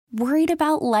Worried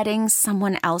about letting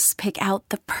someone else pick out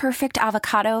the perfect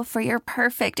avocado for your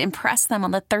perfect impress them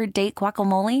on the third date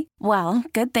guacamole? Well,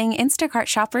 good thing Instacart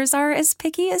shoppers are as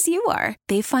picky as you are.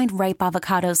 They find ripe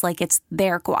avocados like it's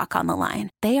their guac on the line.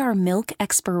 They are milk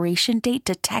expiration date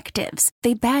detectives.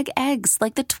 They bag eggs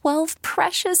like the 12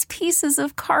 precious pieces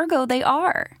of cargo they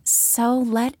are. So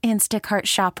let Instacart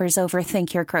shoppers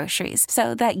overthink your groceries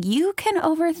so that you can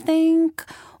overthink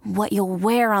what you'll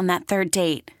wear on that third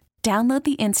date. Download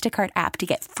the Instacart app to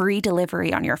get free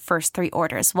delivery on your first 3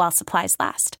 orders while supplies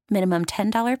last. Minimum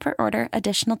 $10 per order.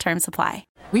 Additional terms apply.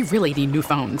 We really need new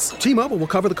phones. T-Mobile will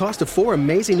cover the cost of 4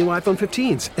 amazing new iPhone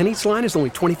 15s, and each line is only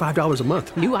 $25 a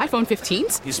month. New iPhone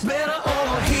 15s? It's better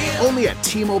over here. Only at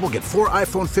T-Mobile, get 4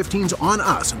 iPhone 15s on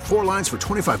us and 4 lines for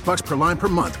 $25 per line per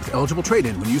month with eligible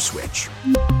trade-in when you switch.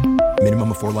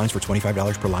 Minimum of 4 lines for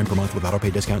 $25 per line per month with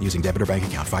autopay discount using debit or bank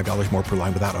account. $5 more per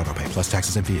line without autopay, plus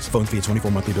taxes and fees. Phone fee at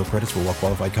 24 monthly bill credits for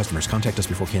well-qualified customers. Contact us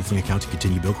before canceling account to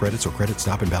continue bill credits or credit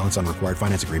stop and balance on required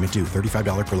finance agreement due.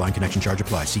 $35 per line connection charge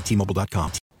applies. See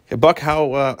T-Mobile.com. Hey, Buck,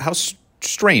 how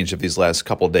strange have these last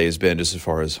couple of days been just as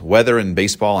far as weather and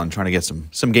baseball and trying to get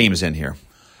some games in here?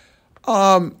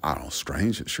 I don't know,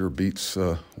 strange. It sure beats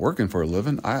working for a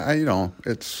living.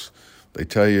 They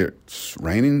tell you it's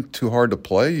raining too hard to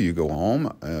play. You go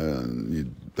home,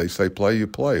 and they say play, you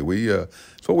play.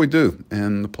 It's what we do,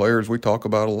 and the players we talk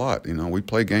about a lot. We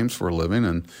play games for a living,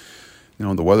 and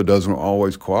the weather doesn't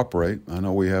always cooperate. I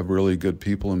know we have really good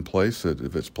people in place that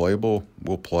if it's playable,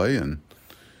 we'll play. And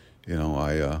there's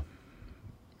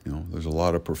a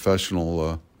lot of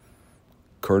professional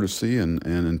courtesy and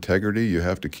integrity you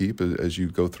have to keep as you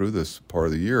go through this part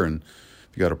of the year. And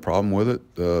if you got a problem with it,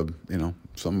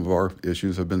 some of our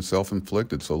issues have been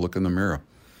self-inflicted, so look in the mirror.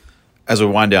 As we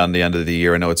wind down the end of the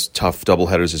year, I know it's tough.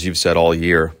 Doubleheaders, as you've said all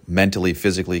year, mentally,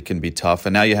 physically can be tough.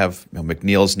 And now you have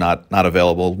McNeil's not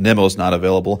available, Nimmo's not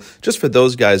available. Just for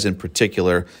those guys in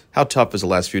particular, how tough has the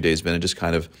last few days been and just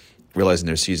kind of realizing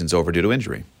their season's over due to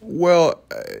injury? Well,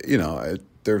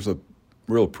 there's a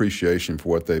real appreciation for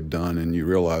what they've done, and you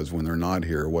realize when they're not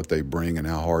here what they bring and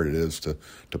how hard it is to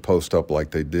post up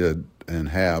like they did and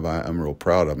have. I'm real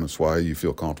proud of them. That's why you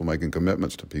feel comfortable making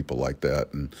commitments to people like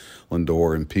that. And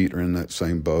Lindor and Pete are in that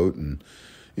same boat, and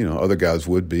other guys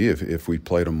would be if we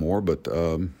played them more. But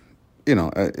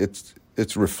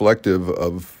it's reflective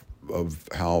of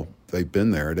how they've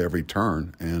been there at every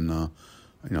turn, and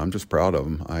I'm just proud of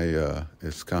them.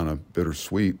 It's kind of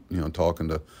bittersweet, talking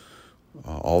to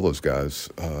all those guys.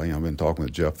 I've been talking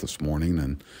with Jeff this morning,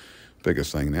 and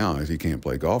biggest thing now is he can't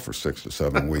play golf for 6 to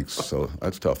 7 weeks, so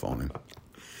that's tough on him.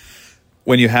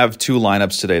 When you have 2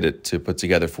 lineups today to put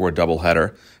together for a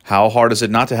doubleheader, how hard is it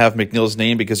not to have McNeil's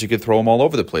name because you could throw him all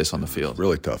over the place on the field?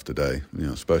 Really tough today,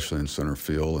 especially in center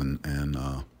field,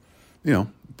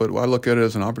 but I look at it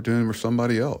as an opportunity for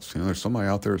somebody else. There's somebody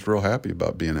out there that's real happy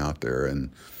about being out there, and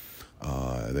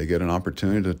they get an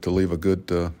opportunity to leave a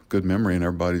good memory in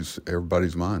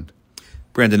everybody's mind.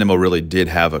 Brandon Nimmo really did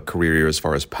have a career year as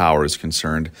far as power is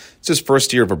concerned. It's his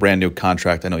first year of a brand new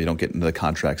contract. I know you don't get into the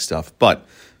contract stuff, but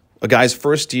a guy's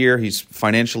first year, he's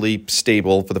financially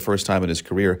stable for the first time in his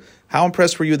career. How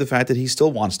impressed were you with the fact that he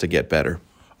still wants to get better?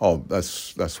 Oh,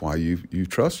 that's why you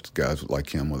trust guys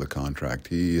like him with a contract.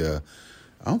 I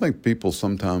don't think people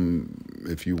sometimes,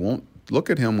 if you won't look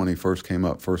at him when he first came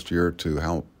up first year to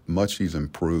how much he's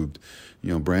improved.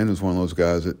 Brandon's one of those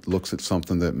guys that looks at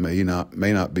something that may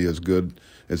not be as good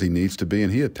as he needs to be,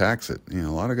 and he attacks it. A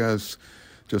lot of guys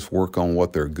just work on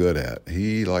what they're good at.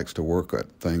 He likes to work at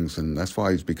things, and that's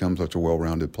why he's become such a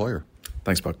well-rounded player.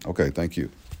 Thanks, Buck. Okay, thank you.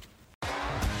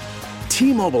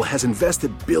 T-Mobile has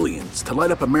invested billions to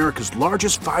light up America's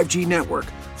largest 5G network,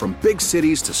 from big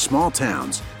cities to small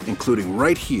towns, including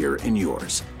right here in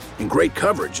yours. And great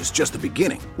coverage is just the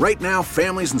beginning. Right now,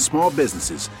 families and small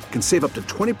businesses can save up to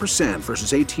 20%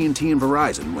 versus AT&T and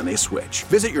Verizon when they switch.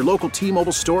 Visit your local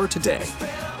T-Mobile store today.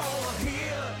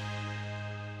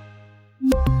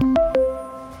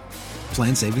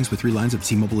 Plan savings with 3 lines of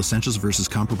T-Mobile Essentials versus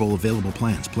comparable available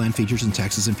plans. Plan features and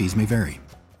taxes and fees may vary.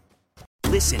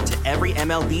 Listen to every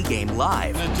MLB game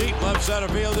live. In the deep left center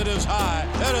field, it is high,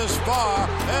 it is far,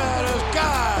 it is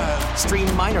gone.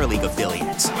 Stream minor league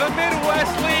affiliates. The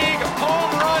Midwest League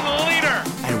home run leader.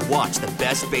 And watch the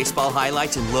best baseball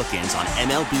highlights and look-ins on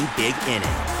MLB Big Inning.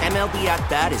 MLB At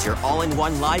Bat is your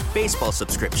all-in-one live baseball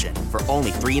subscription for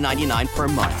only $3.99 per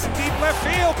month. Deep left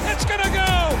field, it's gonna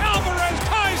go. Alvarez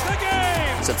ties the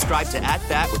game. Subscribe to At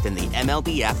Bat within the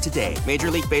MLB app today. Major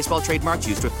League Baseball trademarks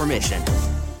used with permission.